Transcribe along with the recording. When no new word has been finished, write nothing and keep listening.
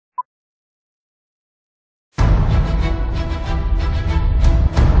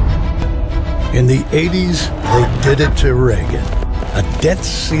In the 80s, they did it to Reagan. A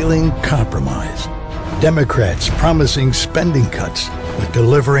debt-ceiling compromise. Democrats promising spending cuts, but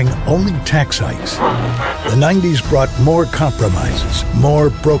delivering only tax hikes. The 90s brought more compromises, more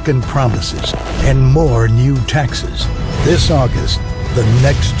broken promises, and more new taxes. This August, the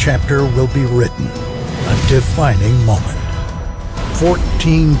next chapter will be written. A defining moment.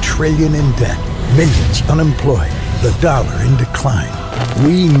 14 trillion in debt, millions unemployed, the dollar in decline.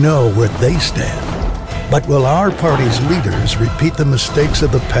 We know where they stand. But will our party's leaders repeat the mistakes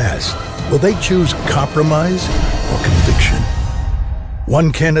of the past? Will they choose compromise or conviction?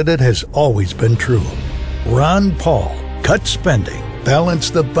 One candidate has always been true. Ron Paul. Cut spending, balance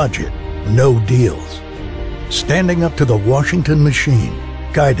the budget, no deals. Standing up to the Washington machine,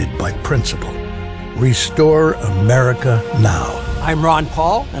 guided by principle. Restore America now. I'm Ron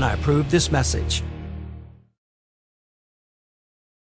Paul, and I approve this message.